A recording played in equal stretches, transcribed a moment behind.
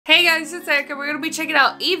Hey guys, it's Erika. We're gonna be checking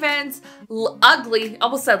out EVNNE's Ugly.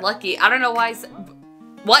 Almost said Lucky. I don't know why I said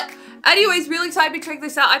what. Anyways, really excited to check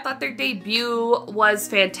this out. I thought their debut was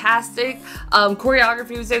fantastic.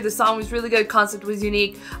 Choreography was there. The song was really good. Concept was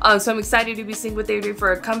unique. So I'm excited to be seeing what they're doing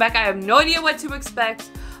for a comeback. I have no idea what to expect,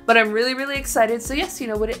 but I'm really, really excited. So yes, you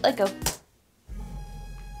know what it like.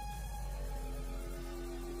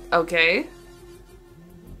 Okay.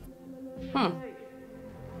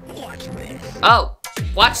 Oh.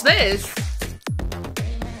 Watch this.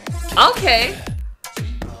 Okay.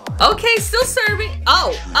 Okay, still serving.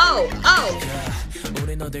 Oh.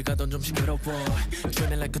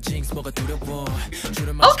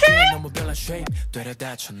 Okay.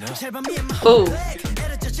 Ooh.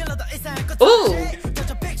 Ooh.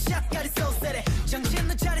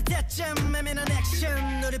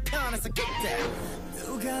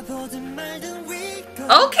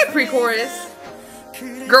 Okay, pre-chorus.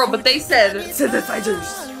 Girl, but they said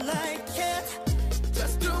synthesizers.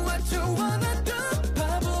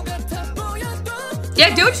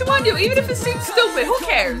 Yeah, do what you want to do, even if it seems stupid. Who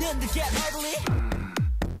cares?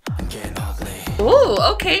 Ooh,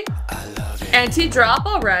 okay. Anti-drop,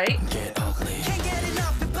 alright.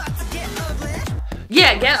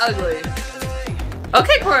 Yeah, get ugly.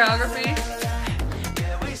 Okay, choreography.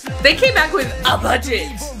 They came back with a budget.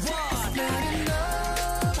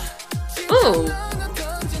 Ooh.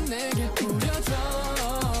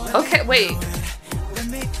 Okay, wait.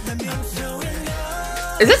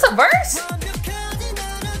 Is this a verse?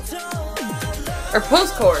 Or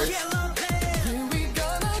post-chorus?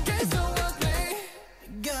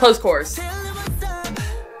 Post-chorus.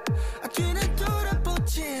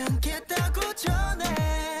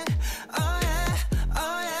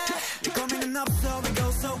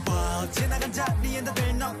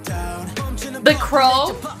 The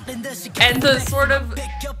crow and the sort of...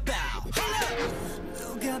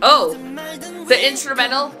 Oh, the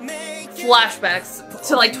instrumental flashbacks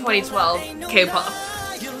to like 2012 K-pop.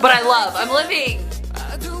 But I'm living.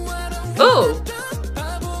 Ooh.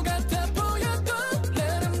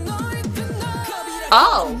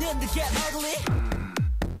 Oh.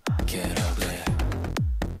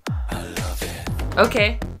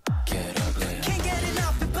 Okay.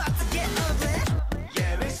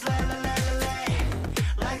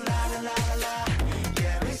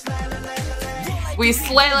 We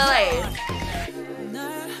slay.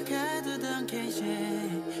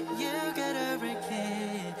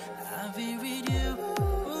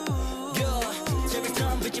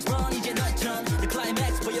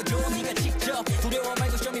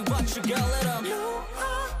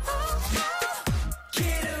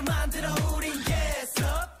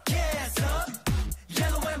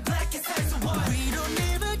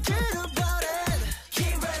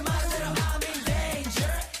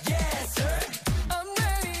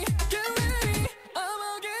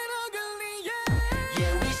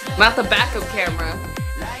 Not the backup camera.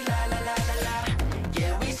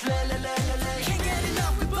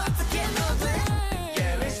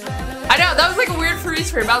 I know, that was like a weird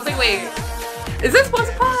freeze frame. I was like, wait, is this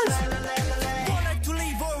supposed to pause?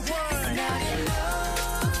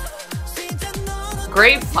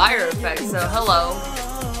 Great fire effects, so hello.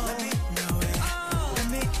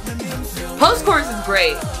 Post-chorus is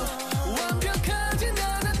great.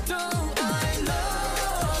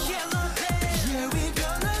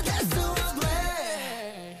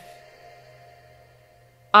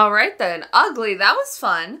 Alright then, Ugly, that was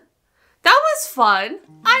fun. That was fun.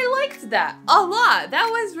 I liked that a lot. That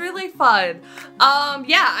was really fun.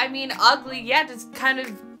 Yeah, I mean, Ugly, yeah, just kind of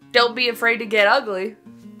don't be afraid to get ugly.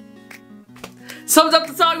 Sums up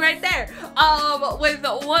the song right there, with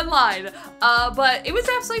one line. But it was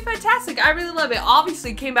absolutely fantastic. I really love it.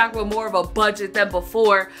 Obviously came back with more of a budget than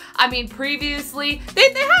before. I mean, previously,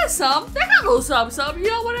 they had some. They had a little some, you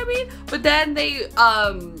know what I mean? But then they,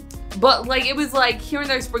 but like it was like here and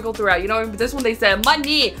there sprinkled throughout, you know. But this one they said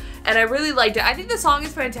money, and I really liked it. I think the song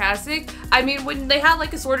is fantastic. I mean, when they had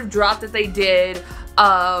like a sort of drop that they did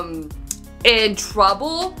in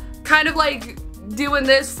Trouble, kind of like doing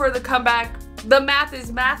this for the comeback. The math is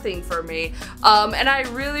mathing for me, and I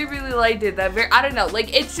really liked it. I don't know,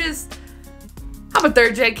 like it's just. I'm a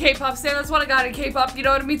third gen K-pop stan. That's what I got in K-pop, you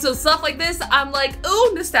know what I mean? So stuff like this, I'm like,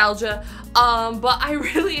 ooh, nostalgia. But I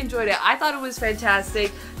really enjoyed it. I thought it was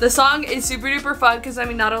fantastic. The song is super duper fun because, I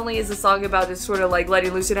mean, not only is the song about just sort of like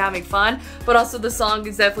letting loose and having fun, but also the song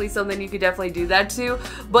is definitely something you could definitely do that to.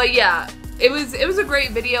 But yeah, it was a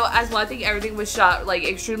great video as well. I think everything was shot like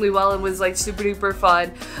extremely well and was like super duper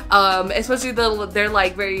fun. Especially their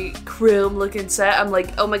like very chrome looking set. I'm like,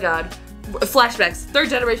 oh my god. Flashbacks, third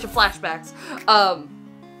generation flashbacks.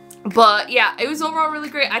 But yeah, it was overall really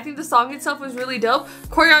great. I think the song itself was really dope.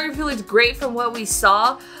 Choreography looked great from what we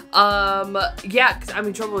saw. Yeah, because I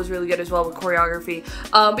mean, Trouble was really good as well with choreography.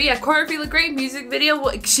 But yeah, choreography looked great. Music video,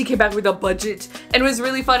 she came back with a budget and it was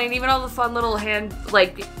really fun. And even all the fun little hand,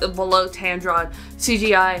 like below hand-drawn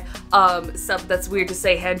CGI stuff. That's weird to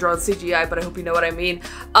say hand-drawn CGI, but I hope you know what I mean.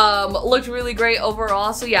 Looked really great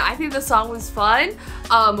overall. So yeah, I think the song was fun.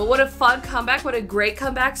 What a fun comeback. What a great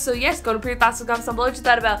comeback. So yes, go to put your thoughts in the comments down below. What you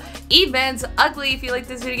thought about EVNNE's Ugly. If you like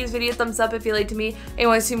this video, give this video a thumbs up. If you like to me and you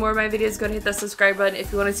want to see more of my videos, go and hit that subscribe button.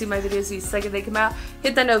 If you want to see my videos the second they come out,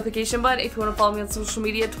 hit that notification button. If you want to follow me on social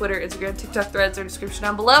media, Twitter, Instagram, TikTok, Threads, or description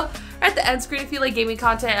down below. Or at the end screen, if you like gaming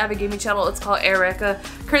content, I have a gaming channel. It's called Erika.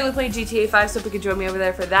 Currently playing GTA 5, so if you can join me over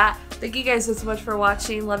there for that. Thank you guys so much for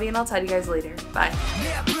watching. Love you, and I'll talk to you guys later. Bye.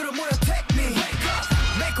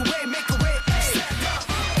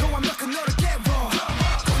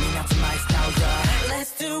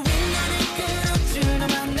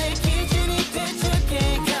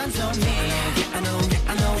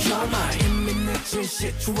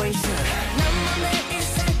 situation.